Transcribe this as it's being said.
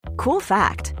Cool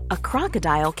fact, a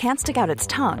crocodile can't stick out its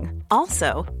tongue.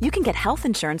 Also, you can get health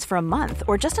insurance for a month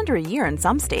or just under a year in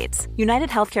some states. United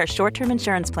Healthcare short-term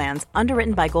insurance plans,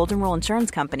 underwritten by Golden Rule Insurance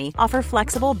Company, offer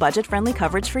flexible, budget-friendly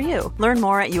coverage for you. Learn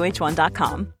more at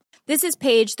uh1.com. This is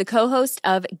Paige, the co-host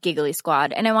of Giggly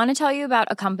Squad, and I want to tell you about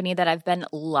a company that I've been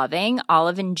loving,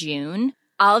 Olive & June.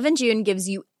 Olive & June gives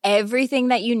you everything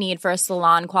that you need for a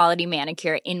salon-quality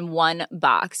manicure in one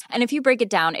box. And if you break it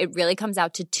down, it really comes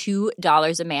out to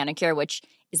 $2 a manicure, which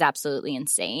is absolutely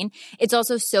insane. It's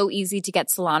also so easy to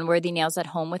get salon-worthy nails at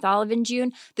home with Olive &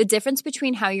 June. The difference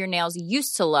between how your nails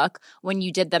used to look when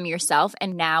you did them yourself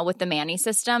and now with the Mani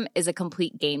system is a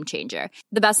complete game changer.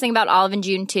 The best thing about Olive &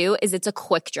 June, too, is it's a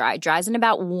quick dry. Dries in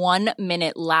about 1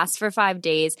 minute, lasts for 5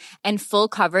 days, and full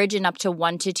coverage in up to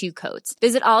 1 to 2 coats.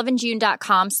 Visit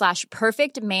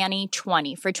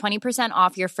oliveandjune.com/perfectmani20 for 20%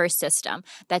 off your first system.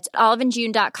 That's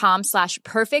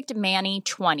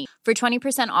oliveandjune.com/perfectmani20 for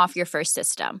 20% off your first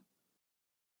system.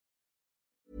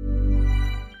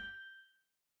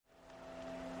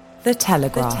 The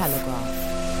Telegraph.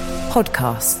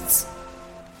 Podcasts.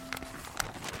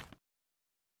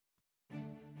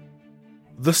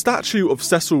 The statue of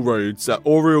Cecil Rhodes at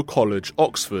Oriel College,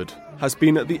 Oxford, has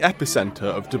been at the epicentre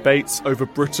of debates over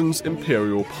Britain's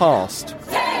imperial past.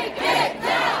 Take it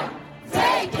down!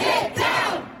 Take it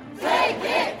down! Take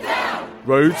it down!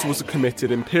 Rhodes was a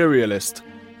committed imperialist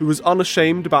who was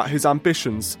unashamed about his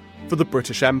ambitions for the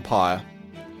British Empire.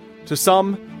 To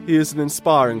some, he is an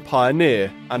inspiring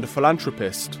pioneer and a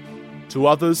philanthropist. To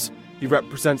others, he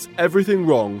represents everything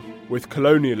wrong with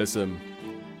colonialism.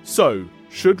 So,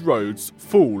 should Rhodes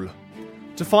fall?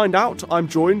 To find out, I'm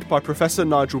joined by Professor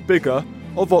Nigel Biggar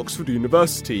of Oxford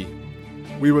University.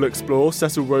 We will explore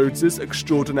Cecil Rhodes's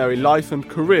extraordinary life and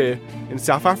career in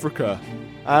South Africa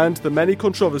and the many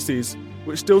controversies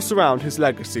which still surround his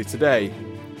legacy today.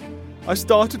 I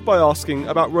started by asking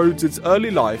about Rhodes's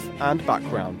early life and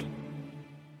background.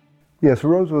 Yes,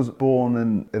 Rhodes was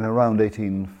born in around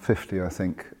 1850, I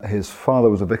think. His father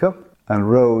was a vicar, and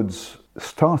Rhodes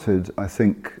started, I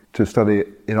think, to study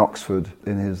in Oxford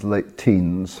in his late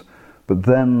teens, but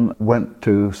then went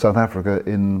to South Africa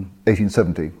in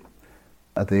 1870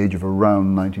 at the age of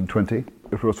around 1920.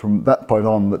 It was from that point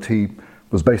on that he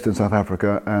was based in South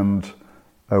Africa and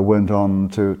went on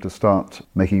to start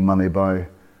making money by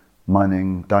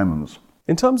mining diamonds.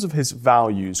 In terms of his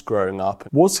values growing up,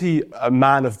 was he a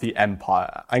man of the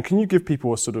empire? And can you give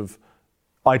people a sort of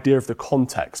idea of the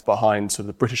context behind sort of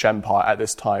the British Empire at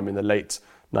this time in the late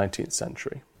 19th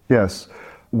century? Yes.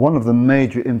 One of the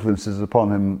major influences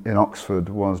upon him in Oxford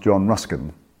was John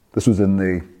Ruskin. This was in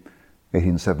the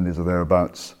 1870s or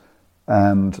thereabouts.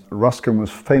 And Ruskin was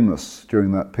famous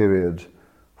during that period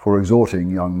for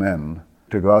exhorting young men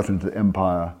to go out into the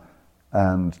empire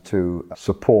and to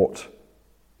support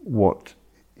what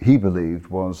he believed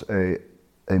was a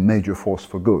major force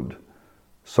for good.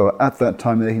 So at that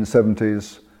time in the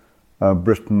 1870s,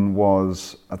 Britain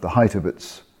was at the height of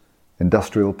its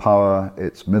industrial power,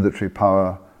 its military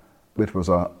power. It was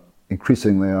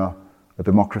increasingly a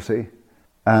democracy.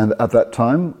 And at that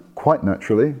time, quite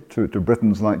naturally, to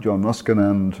Britons like John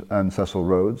Ruskin and Cecil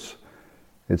Rhodes,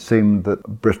 it seemed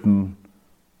that Britain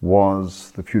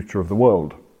was the future of the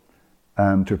world.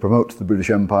 And to promote the British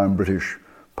Empire and British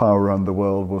power around the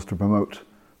world was to promote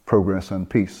progress and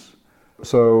peace.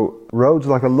 So Rhodes,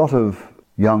 like a lot of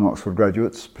young Oxford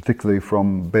graduates, particularly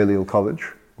from Balliol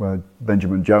College, where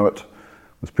Benjamin Jowett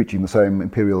was preaching the same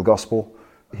imperial gospel,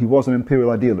 he was an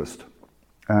imperial idealist.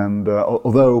 And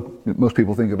although most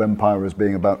people think of empire as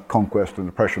being about conquest and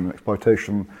oppression and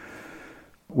exploitation,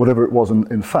 whatever it was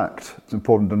in fact, it's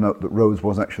important to note that Rhodes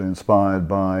was actually inspired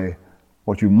by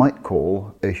what you might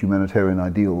call a humanitarian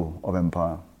ideal of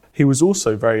empire. He was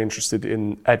also very interested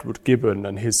in Edward Gibbon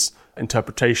and his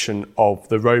interpretation of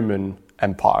the Roman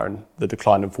Empire and the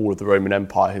decline and fall of the Roman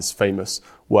Empire, his famous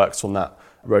works on that.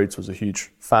 Rhodes was a huge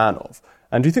fan of.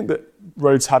 And do you think that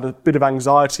Rhodes had a bit of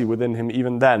anxiety within him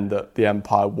even then that the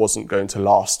empire wasn't going to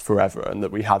last forever and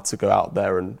that we had to go out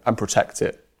there and protect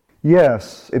it?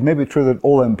 Yes, it may be true that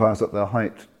all empires at their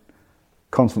height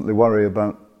constantly worry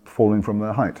about falling from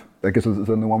their height. I guess there's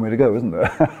only one way to go, isn't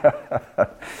there?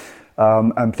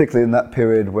 And particularly in that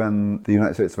period when the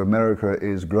United States of America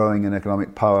is growing in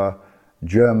economic power,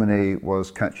 Germany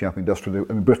was catching up industrially.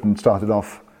 I mean, Britain started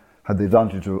off, had the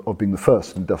advantage of being the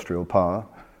first industrial power,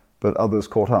 but others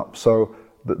caught up. So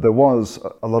there was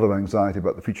a lot of anxiety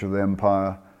about the future of the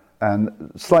empire. And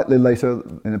slightly later,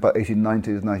 in about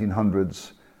 1890s,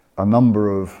 1900s, a number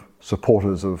of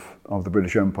supporters of the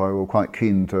British Empire were quite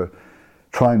keen to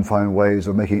try and find ways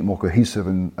of making it more cohesive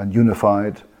and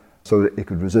unified so that it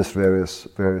could resist various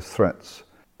threats.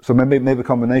 So maybe a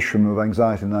combination of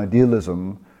anxiety and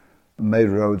idealism made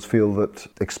Rhodes feel that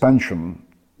expansion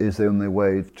is the only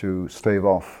way to stave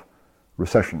off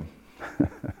recession.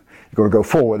 You've got to go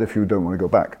forward if you don't want to go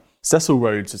back. Cecil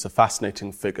Rhodes is a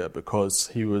fascinating figure because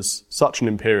he was such an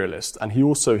imperialist, and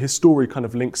his story kind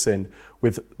of links in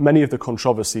with many of the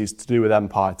controversies to do with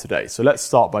empire today. So let's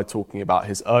start by talking about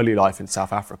his early life in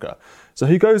South Africa. So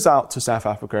he goes out to South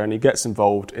Africa and he gets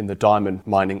involved in the diamond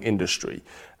mining industry,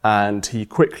 and he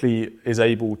quickly is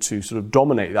able to sort of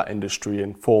dominate that industry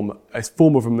and form a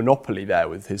form of a monopoly there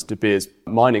with his De Beers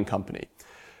mining company.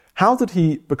 How did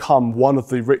he become one of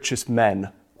the richest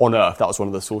men on earth? That was one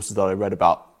of the sources that I read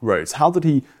about Rhodes. How did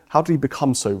he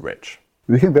become so rich?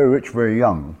 He became very rich very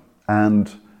young,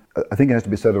 and I think it has to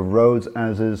be said of Rhodes,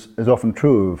 as is often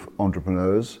true of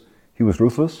entrepreneurs, he was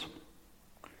ruthless,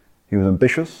 he was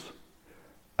ambitious,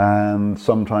 and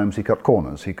sometimes he cut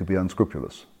corners. He could be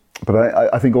unscrupulous. But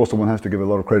I think also one has to give a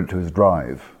lot of credit to his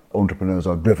drive. Entrepreneurs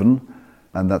are driven,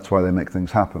 and that's why they make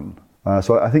things happen.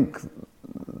 So I think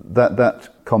that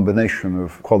combination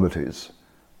of qualities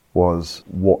was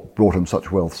what brought him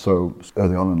such wealth so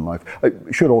early on in life. I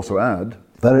should also add,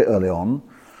 very early on,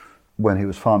 when he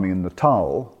was farming in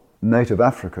Natal, native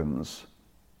Africans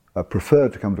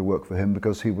preferred to come to work for him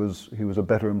because he was a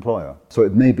better employer. So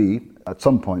it may be, at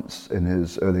some points in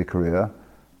his early career,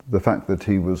 the fact that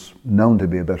he was known to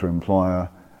be a better employer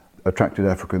attracted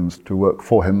Africans to work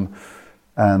for him,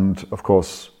 and of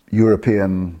course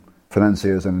European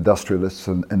financiers and industrialists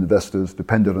and investors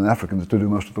depended on Africans to do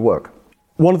most of the work.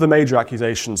 One of the major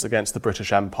accusations against the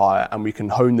British Empire, and we can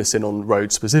hone this in on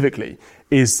Rhodes specifically,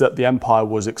 is that the empire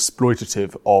was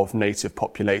exploitative of native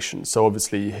populations. So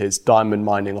obviously his diamond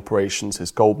mining operations, his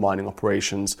gold mining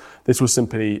operations, this was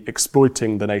simply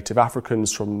exploiting the native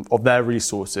Africans of their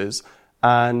resources,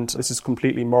 and this is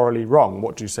completely morally wrong.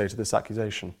 What do you say to this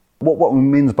accusation? What one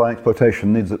means by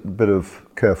exploitation needs a bit of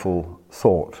careful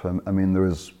thought. I mean,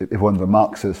 if one's a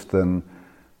Marxist, then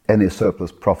any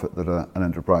surplus profit that an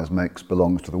enterprise makes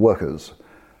belongs to the workers.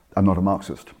 I'm not a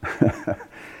Marxist.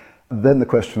 Then the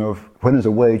question of when is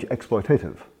a wage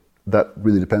exploitative? That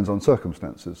really depends on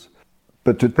circumstances.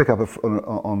 But to pick up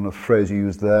on a phrase you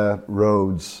used there,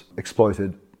 Rhodes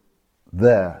exploited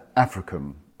their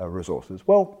African resources.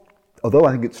 Well, although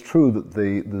I think it's true that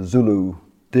the Zulu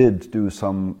did do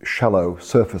some shallow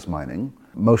surface mining,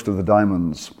 most of the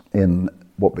diamonds in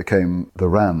what became the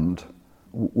Rand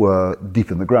were deep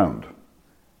in the ground.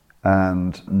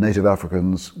 And native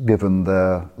Africans, given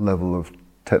their level of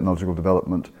technological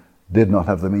development, did not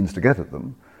have the means to get at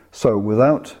them. So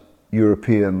without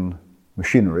European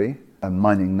machinery and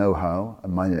mining know-how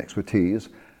and mining expertise,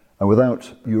 and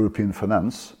without European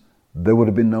finance, there would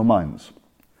have been no mines.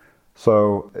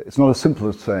 So it's not as simple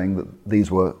as saying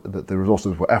that the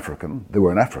resources were African. They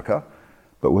were in Africa,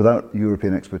 but without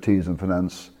European expertise and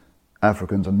finance,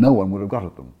 Africans and no one would have got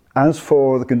at them. As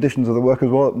for the conditions of the workers,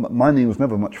 well, mining was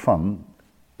never much fun.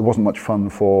 It wasn't much fun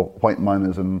for white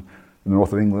miners in the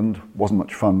north of England. It wasn't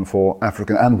much fun for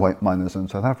African and white miners in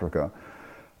South Africa.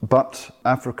 But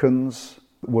Africans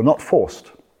were not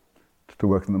forced to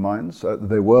work in the mines.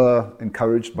 They were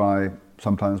encouraged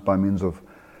sometimes by means of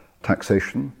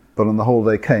taxation. But on the whole,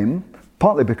 they came,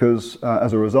 partly because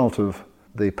as a result of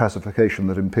the pacification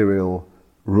that imperial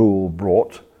rule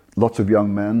brought, lots of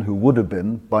young men who would have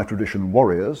been, by tradition,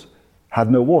 warriors,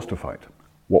 had no wars to fight.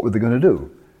 What were they going to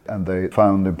do? And they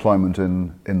found employment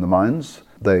in the mines.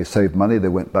 They saved money, they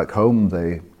went back home,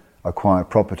 they acquired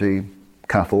property,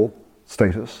 cattle,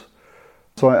 status.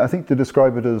 So I think to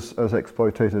describe it as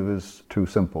exploitative is too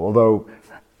simple, although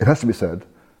it has to be said,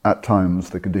 at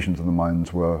times the conditions in the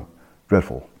mines were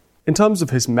dreadful. In terms of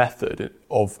his method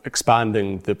of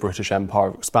expanding the British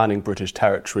Empire, expanding British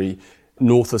territory,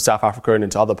 north of South Africa and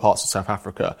into other parts of South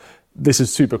Africa, this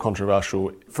is super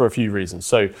controversial for a few reasons.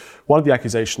 So one of the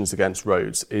accusations against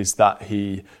Rhodes is that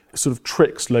he sort of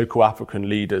tricks local African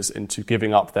leaders into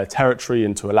giving up their territory,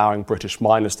 into allowing British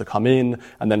miners to come in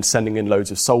and then sending in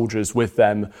loads of soldiers with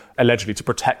them, allegedly to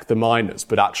protect the miners,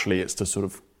 but actually it's to sort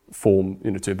of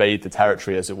to invade the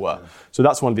territory, as it were. So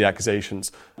that's one of the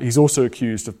accusations. He's also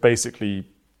accused of basically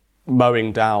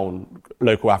mowing down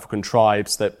local African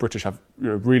tribes, that British have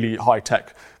really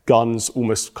high-tech guns,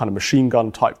 almost kind of machine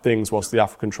gun type things, whilst the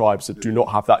African tribes that do not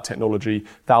have that technology,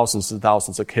 thousands and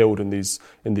thousands are killed in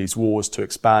these wars to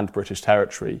expand British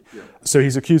territory. Yeah. So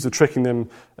he's accused of tricking them,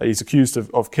 he's accused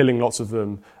of killing lots of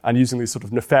them and using these sort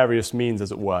of nefarious means,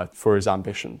 as it were, for his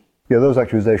ambition. Yeah, those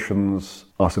accusations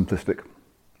are simplistic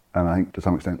and I think to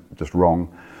some extent just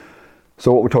wrong.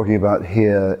 So what we're talking about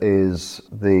here is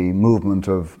the movement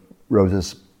of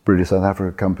Rhodes's British South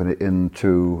Africa Company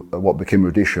into what became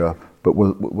Rhodesia but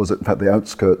was in fact the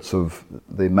outskirts of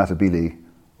the Matabele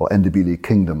or Ndebele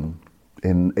kingdom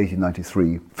in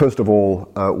 1893. First of all,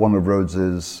 one of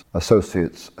Rhodes's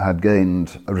associates had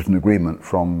gained a written agreement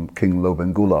from King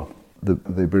Lobengula. The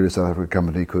British South Africa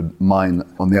Company could mine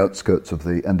on the outskirts of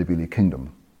the Ndebele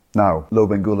kingdom. Now,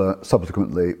 Lobengula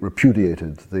subsequently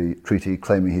repudiated the treaty,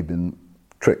 claiming he'd been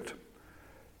tricked.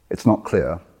 It's not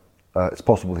clear. It's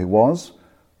possible he was,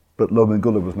 but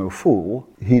Lobengula was no fool.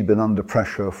 He'd been under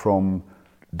pressure from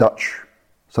Dutch,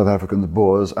 South Africans,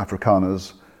 Boers,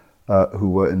 Afrikaners, who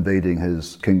were invading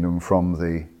his kingdom from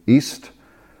the east.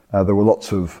 There were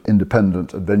lots of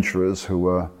independent adventurers who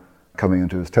were coming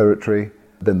into his territory.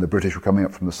 Then the British were coming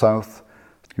up from the south.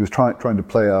 He was trying to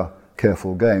play a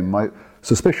careful game. My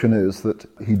suspicion is that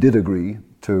he did agree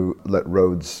to let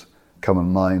Rhodes come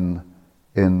and mine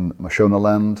in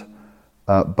Mashonaland,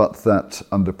 but that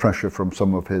under pressure from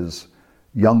some of his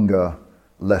younger,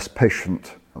 less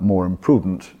patient, more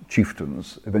imprudent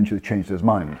chieftains, eventually changed his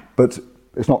mind. But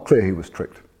it's not clear he was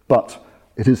tricked. But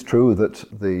it is true that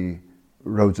the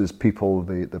Rhodes's people,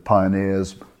 the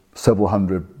pioneers, several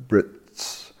hundred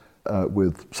Brits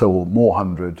with several more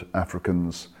hundred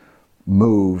Africans,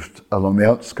 moved along the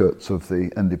outskirts of the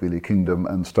Ndebele kingdom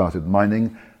and started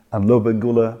mining, and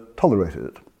Lobengula tolerated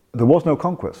it. There was no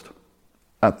conquest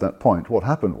at that point. What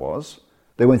happened was,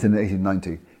 they went in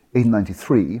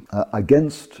 1893,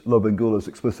 against Lobengula's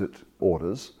explicit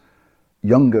orders,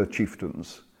 younger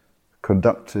chieftains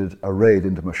conducted a raid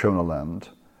into Mashonaland,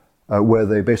 where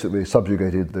they basically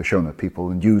subjugated the Shona people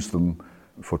and used them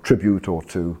for tribute or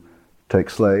to take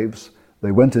slaves.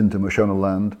 They went into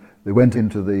Mashonaland, they went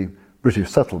into the British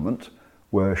settlement,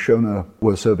 where Shona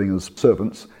were serving as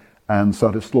servants, and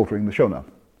started slaughtering the Shona.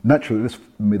 Naturally, this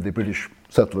made the British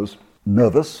settlers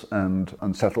nervous and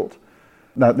unsettled.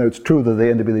 Now, it's true that the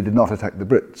Ndebele did not attack the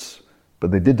Brits, but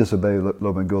they did disobey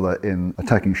Lobengula in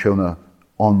attacking Shona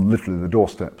on literally the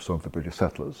doorsteps of the British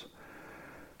settlers.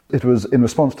 It was in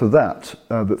response to that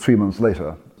that 3 months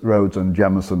later, Rhodes and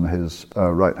Jamison, his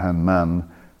right-hand man,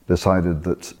 decided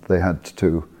that they had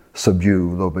to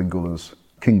subdue Lobengula's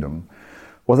kingdom.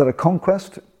 Was it a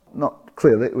conquest? Not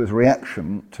clearly. It was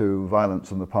reaction to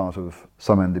violence on the part of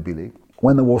some Ndebele.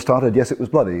 When the war started, yes, it was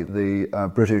bloody.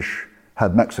 The British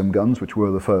had Maxim guns, which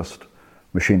were the first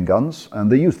machine guns,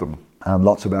 and they used them. And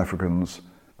lots of Africans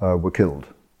were killed.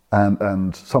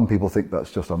 And some people think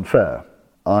that's just unfair.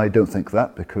 I don't think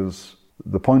that, because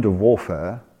the point of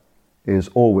warfare is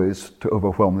always to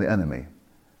overwhelm the enemy.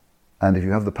 And if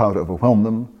you have the power to overwhelm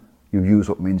them, you use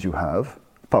what means you have.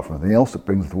 Apart from anything else, it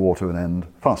brings the war to an end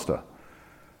faster.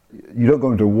 You don't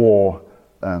go into war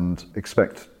and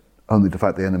expect only to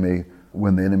fight the enemy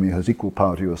when the enemy has equal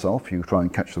power to yourself. You try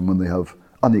and catch them when they have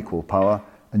unequal power,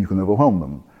 and you can overwhelm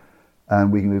them.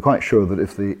 And we can be quite sure that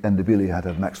if the Ndebele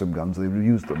had Maxim guns, they would have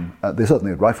used them. They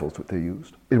certainly had rifles which they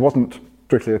used. It wasn't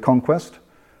strictly a conquest.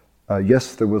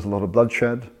 Yes, there was a lot of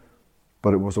bloodshed,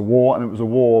 but it was a war, and it was a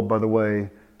war, by the way,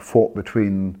 fought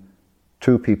between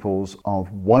two peoples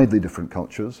of widely different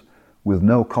cultures with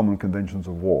no common conventions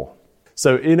of war.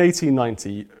 So in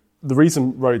 1890, the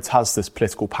reason Rhodes has this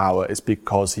political power is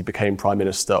because he became Prime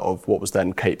Minister of what was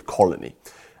then Cape Colony.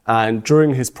 And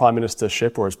during his prime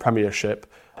ministership or his premiership,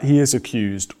 he is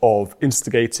accused of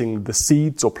instigating the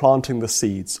seeds or planting the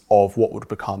seeds of what would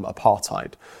become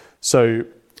apartheid. So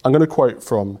I'm going to quote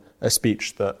from a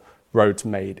speech that Rhodes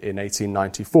made in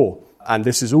 1894. And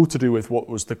this is all to do with what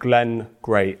was the Glen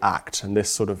Grey Act. And this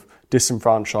sort of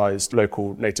disenfranchised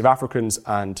local native Africans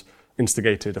and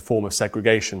instigated a form of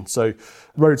segregation. So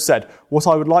Rhodes said, "What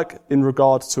I would like in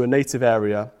regard to a native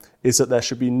area is that there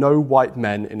should be no white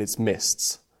men in its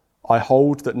midst. I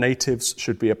hold that natives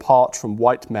should be apart from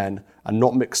white men and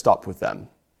not mixed up with them."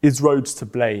 Is Rhodes to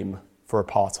blame for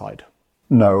apartheid?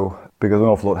 No, because an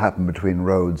awful lot happened between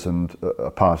Rhodes and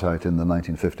apartheid in the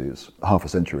 1950s, half a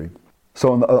century.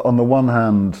 So on the one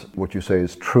hand, what you say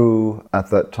is true. At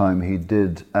that time, he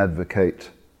did advocate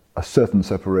a certain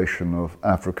separation of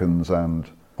Africans and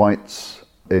whites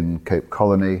in Cape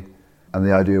Colony, and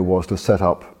the idea was to set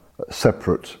up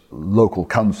separate local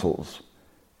councils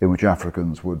in which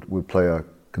Africans would play a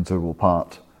considerable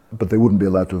part, but they wouldn't be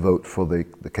allowed to vote for the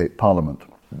Cape Parliament.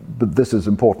 But this is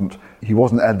important. He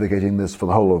wasn't advocating this for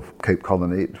the whole of Cape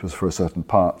Colony, it was for a certain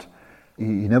part. He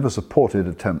never supported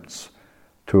attempts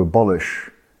to abolish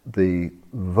the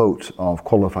vote of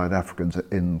qualified Africans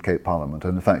in Cape Parliament.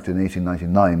 And in fact, in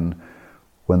 1899,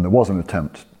 when there was an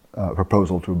attempt, a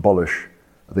proposal to abolish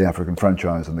the African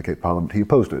franchise in the Cape Parliament, he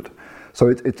opposed it. So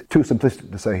it's too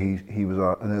simplistic to say he was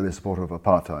an early supporter of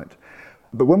apartheid.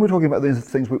 But when we're talking about these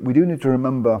things, we do need to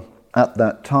remember at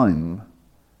that time,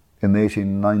 in the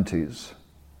 1890s,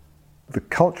 the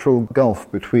cultural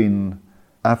gulf between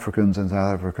Africans in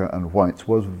South Africa and whites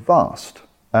was vast.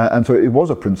 And so it was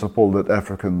a principle that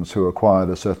Africans who acquired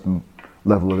a certain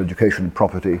level of education and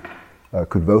property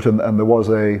could vote, and there was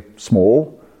a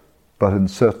small, but in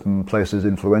certain places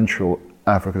influential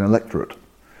African electorate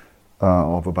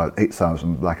of about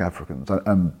 8,000 black Africans.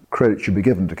 And credit should be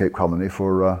given to Cape Colony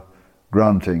for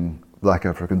granting black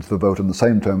Africans the vote in the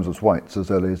same terms as whites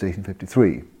as early as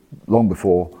 1853, long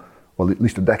before, well, at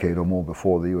least a decade or more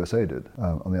before the USA did,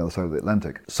 on the other side of the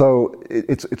Atlantic. So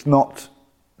it's not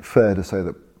fair to say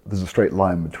that there's a straight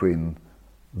line between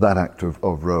that act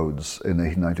of Rhodes in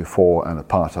 1894 and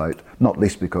apartheid, not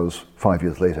least because 5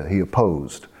 years later he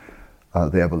opposed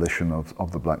the abolition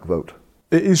of the black vote.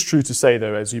 It is true to say,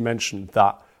 though, as you mentioned,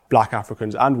 that black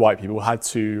Africans and white people had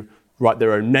to write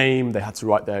their own name, they had to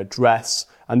write their address,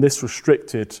 and this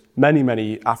restricted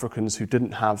many Africans who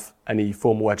didn't have any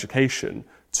formal education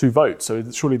to vote. So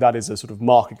surely that is a sort of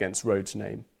mark against Rhodes'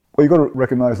 name. Well, you've got to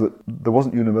recognise that there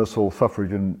wasn't universal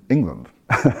suffrage in England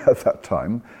at that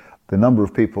time. The number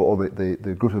of people, or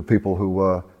the group of people who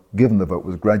were given the vote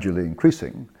was gradually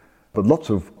increasing, but lots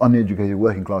of uneducated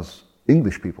working class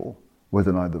English people were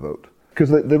denied the vote. Because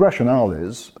the rationale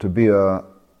is, to be a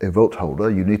vote holder,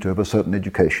 you need to have a certain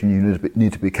education, you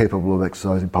need to be capable of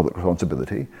exercising public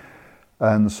responsibility.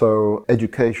 And so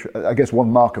education, I guess one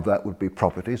mark of that would be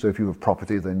property. So if you have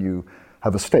property, then you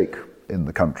have a stake in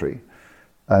the country.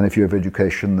 And if you have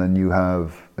education, then you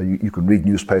can read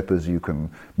newspapers, you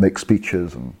can make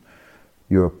speeches, and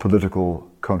your political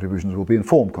contributions will be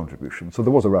informed contributions. So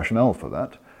there was a rationale for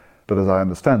that. But as I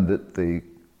understand it, the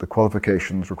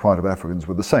qualifications required of Africans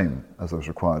were the same as those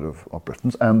required of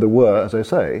Britons. And there were, as I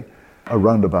say,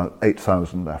 around about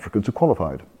 8,000 Africans who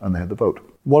qualified, and they had the vote.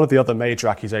 One of the other major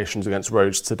accusations against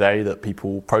Rhodes today that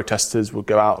protesters would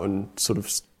go out and sort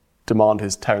of demand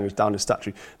his tearing down his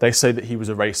statue. They say that he was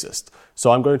a racist. So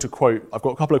I'm going to quote, I've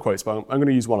got a couple of quotes, but I'm going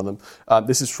to use one of them.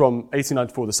 This is from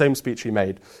 1894, the same speech he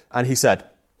made. And he said,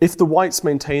 "If the whites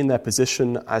maintain their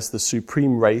position as the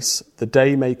supreme race, the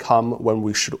day may come when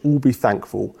we should all be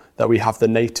thankful that we have the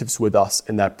natives with us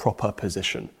in their proper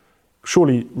position."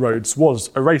 Surely Rhodes was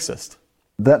a racist.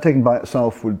 That taken by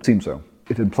itself would seem so.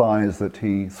 It implies that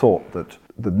he thought that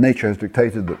the nature has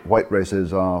dictated that white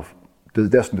races are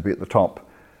destined to be at the top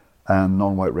and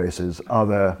non-white races are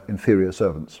their inferior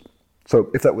servants. So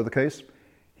if that were the case,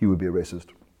 he would be a racist.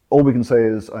 All we can say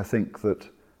is, I think, that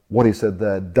what he said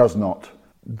there does not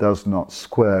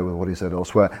square with what he said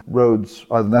elsewhere. Rhodes,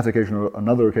 either on that occasion or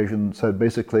another occasion, said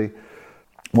basically,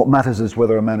 what matters is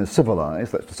whether a man is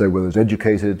civilized, that's to say whether he's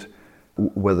educated,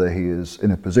 whether he is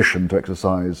in a position to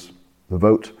exercise the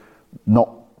vote, not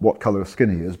what colour of skin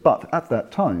he is. But at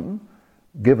that time,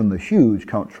 given the huge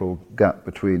cultural gap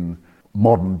between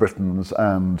modern Britons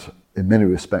and, in many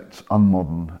respects,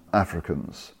 unmodern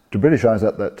Africans, to British eyes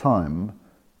at that time,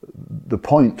 the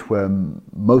point where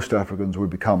most Africans would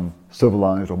become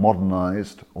civilized or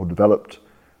modernized or developed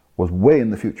was way in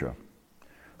the future.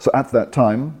 So at that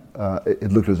time,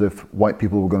 it looked as if white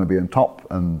people were going to be on top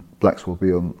and blacks would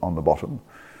be on the bottom.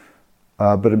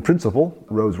 But in principle,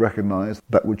 Rhodes recognized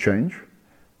that would change.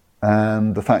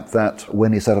 And the fact that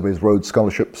when he set up his Rhodes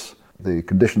scholarships, the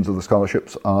conditions of the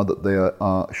scholarships are that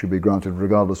they should be granted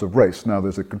regardless of race. Now,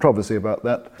 there's a controversy about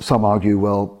that. Some argue,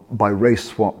 well, by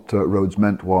race, what Rhodes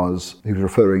meant was he was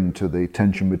referring to the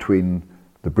tension between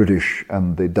the British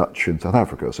and the Dutch in South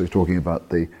Africa. So he's talking about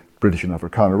the British and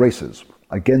Afrikaner races.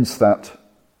 Against that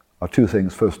are two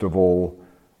things. First of all,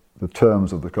 the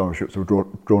terms of the scholarships were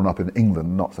drawn up in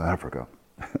England, not South Africa,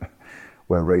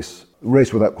 where race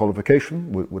without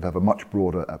qualification would have a much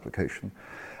broader application.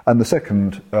 And the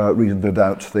second reason to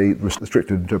doubt the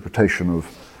restricted interpretation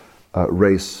of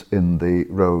race in the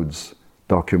Rhodes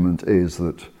document is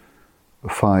that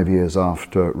 5 years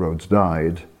after Rhodes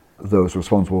died, those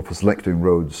responsible for selecting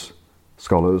Rhodes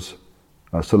scholars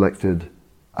selected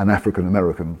an African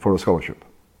American for a scholarship.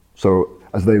 So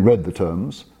as they read the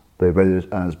terms, they read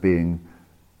it as being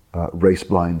race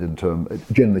blind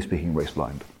generally speaking race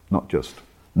blind, not just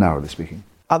narrowly speaking.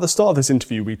 At the start of this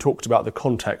interview, we talked about the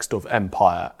context of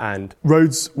empire, and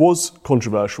Rhodes was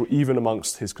controversial even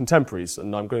amongst his contemporaries.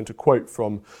 And I'm going to quote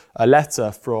from a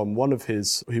letter from one of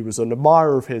his, who was an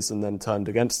admirer of his and then turned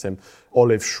against him,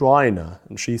 Olive Schreiner.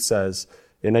 And she says,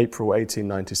 in April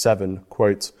 1897,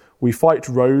 quote, "We fight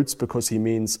Rhodes because he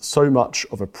means so much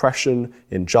of oppression,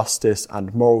 injustice,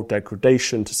 and moral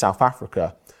degradation to South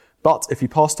Africa. But if he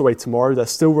passed away tomorrow, there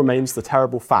still remains the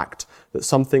terrible fact that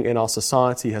something in our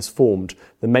society has formed,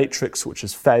 the matrix which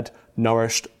has fed,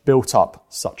 nourished, built up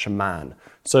such a man."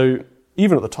 So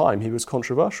even at the time, he was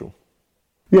controversial.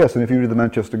 Yes, and if you read the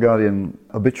Manchester Guardian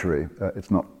obituary,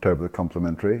 it's not terribly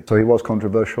complimentary. So he was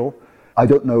controversial. I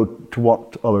don't know to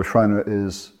what Olive Schreiner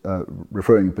is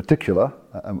referring in particular,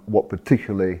 and what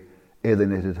particularly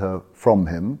alienated her from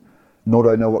him, nor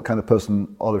do I know what kind of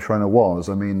person Olive Schreiner was.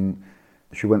 I mean,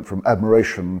 she went from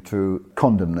admiration to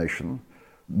condemnation.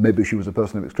 Maybe she was a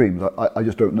person of extremes. I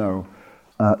just don't know.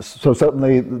 So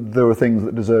certainly there were things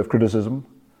that deserve criticism,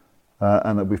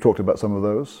 and we've talked about some of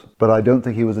those. But I don't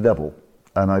think he was a devil.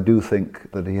 And I do think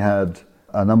that he had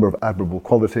a number of admirable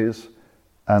qualities.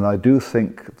 And I do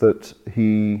think that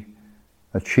he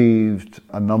achieved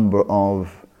a number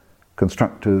of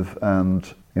constructive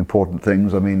and important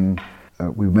things. I mean,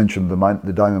 we mentioned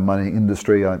the diamond mining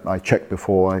industry. I checked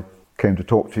before I came to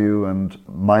talk to you, and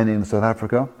mining in South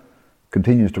Africa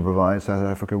continues to provide South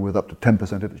Africa with up to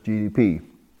 10% of its GDP.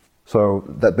 So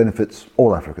that benefits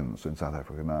all Africans in South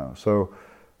Africa now. So,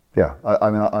 yeah,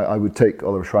 I would take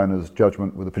Olive Schreiner's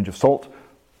judgment with a pinch of salt,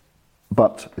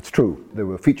 but it's true. There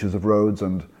were features of Rhodes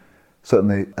and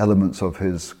certainly elements of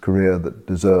his career that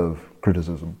deserve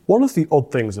criticism. One of the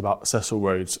odd things about Cecil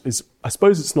Rhodes is, I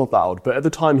suppose it's not that odd, but at the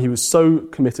time he was so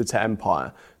committed to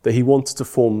empire that he wanted to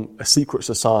form a secret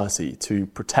society to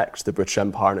protect the British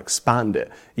Empire and expand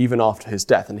it, even after his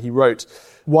death. And he wrote,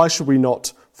 "Why should we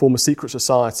not form a secret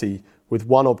society with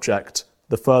one object,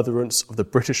 the furtherance of the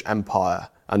British Empire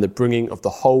and the bringing of the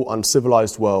whole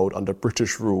uncivilized world under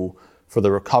British rule for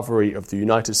the recovery of the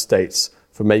United States,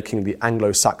 for making the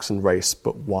Anglo-Saxon race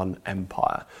but one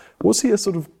empire." Was he a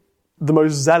sort of the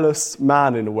most zealous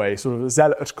man in a way, sort of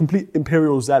a complete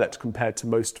imperial zealot compared to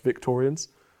most Victorians?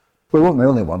 Well, he wasn't the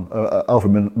only one.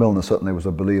 Alfred Milner certainly was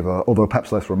a believer, although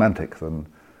perhaps less romantic than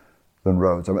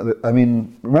Rhodes. I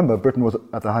mean, remember, Britain was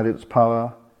at the height of its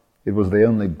power. It was the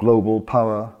only global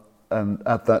power. And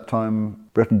at that time,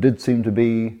 Britain did seem to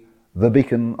be the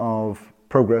beacon of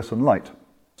progress and light.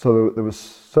 So there was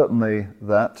certainly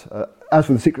that. As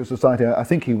for the secret society, I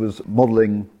think he was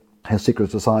modelling his secret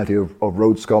society of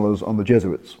Rhodes scholars on the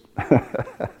Jesuits.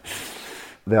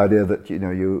 The idea that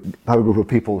you have a group of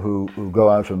people who go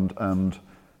out and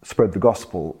spread the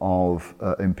gospel of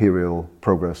imperial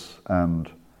progress and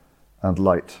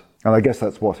light. And I guess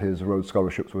that's what his Rhodes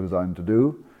scholarships were designed to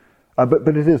do. But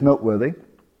it is noteworthy,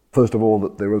 first of all,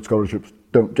 that the Rhodes scholarships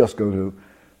don't just go to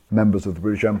members of the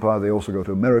British Empire, they also go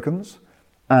to Americans.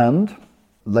 And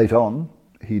late on,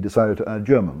 he decided to add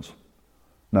Germans.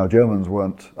 Now, Germans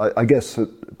weren't, I guess,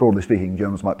 broadly speaking,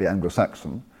 Germans might be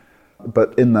Anglo-Saxon,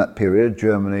 but in that period,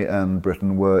 Germany and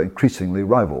Britain were increasingly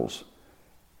rivals.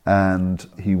 And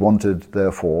he wanted,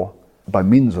 therefore, by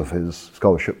means of his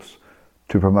scholarships,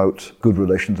 to promote good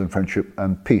relations and friendship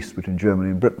and peace between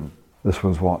Germany and Britain. This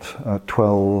was,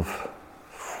 12,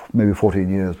 maybe 14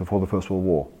 years before the First World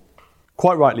War.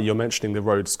 Quite rightly, you're mentioning the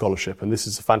Rhodes Scholarship, and this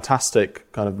is a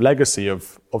fantastic kind of legacy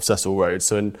of Cecil Rhodes.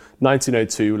 So in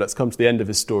 1902, let's come to the end of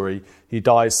his story, he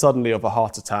dies suddenly of a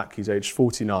heart attack. He's aged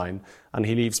 49, and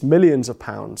he leaves millions of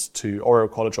pounds to Oriel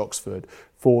College, Oxford,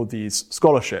 for these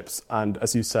scholarships. And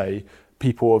as you say,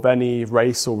 people of any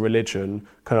race or religion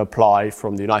can apply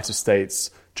from the United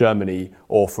States, Germany,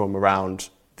 or from around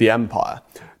the empire.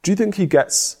 Do you think he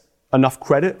gets enough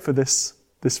credit for this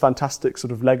fantastic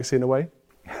sort of legacy in a way?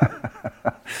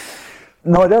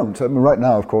 No, I don't. I mean, right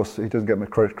now, of course, he doesn't get much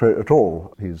credit at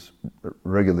all. He's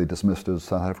regularly dismissed as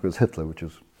South Africa's Hitler, which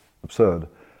is absurd.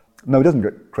 No, he doesn't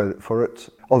get credit for it,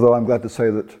 although I'm glad to say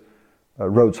that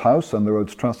Rhodes House and the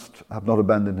Rhodes Trust have not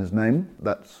abandoned his name.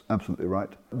 That's absolutely right.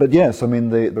 But yes, I mean,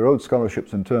 the Rhodes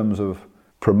Scholarships in terms of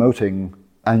promoting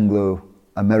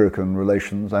Anglo-American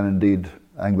relations and indeed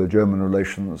Anglo-German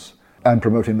relations and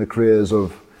promoting the careers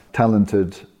of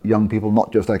talented young people,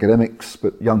 not just academics,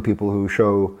 but young people who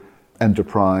show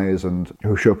enterprise and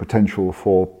who show potential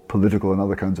for political and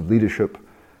other kinds of leadership,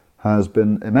 has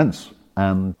been immense.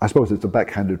 And I suppose it's a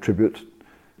backhanded tribute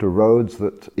to Rhodes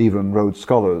that even Rhodes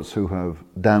scholars who have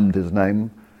damned his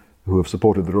name, who have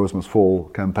supported the Rhodes Must Fall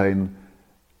campaign,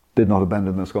 did not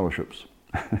abandon their scholarships.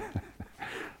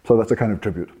 So that's a kind of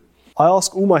tribute. I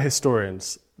ask all my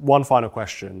historians one final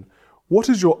question. What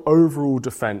is your overall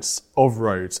defence of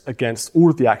Rhodes against all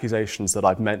of the accusations that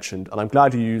I've mentioned? And I'm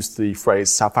glad you used the phrase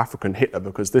South African Hitler,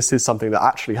 because this is something that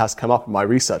actually has come up in my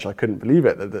research. I couldn't believe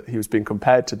it, that he was being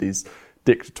compared to these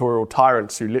dictatorial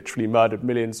tyrants who literally murdered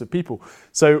millions of people.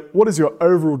 So what is your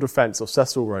overall defence of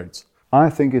Cecil Rhodes? I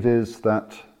think it is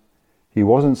that he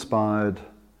was inspired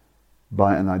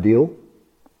by an ideal,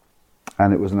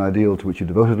 and it was an ideal to which he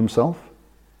devoted himself.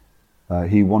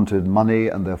 He wanted money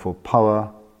and therefore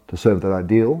power to serve that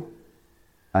ideal,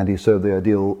 and he served the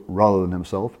ideal rather than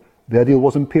himself. The ideal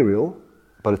was imperial,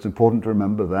 but it's important to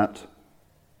remember that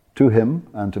To him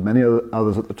and to many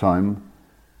others at the time,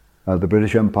 the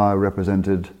British Empire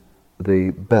represented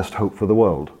the best hope for the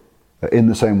world, in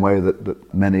the same way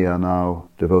that many are now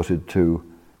devoted to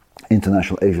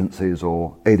international agencies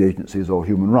or aid agencies or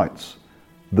human rights.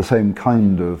 The same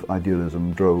kind of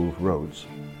idealism drove Rhodes.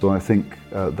 So I think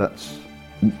that's,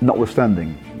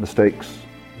 notwithstanding mistakes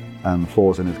and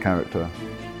flaws in his character,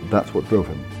 that's what drove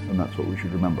him, and that's what we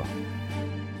should remember.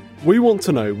 We want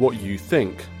to know what you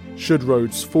think. Should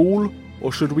Rhodes fall,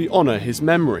 or should we honour his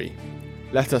memory?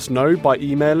 Let us know by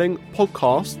emailing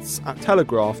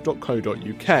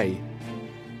podcasts@telegraph.co.uk.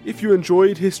 If you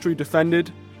enjoyed History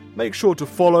Defended, make sure to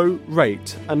follow,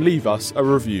 rate and leave us a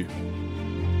review.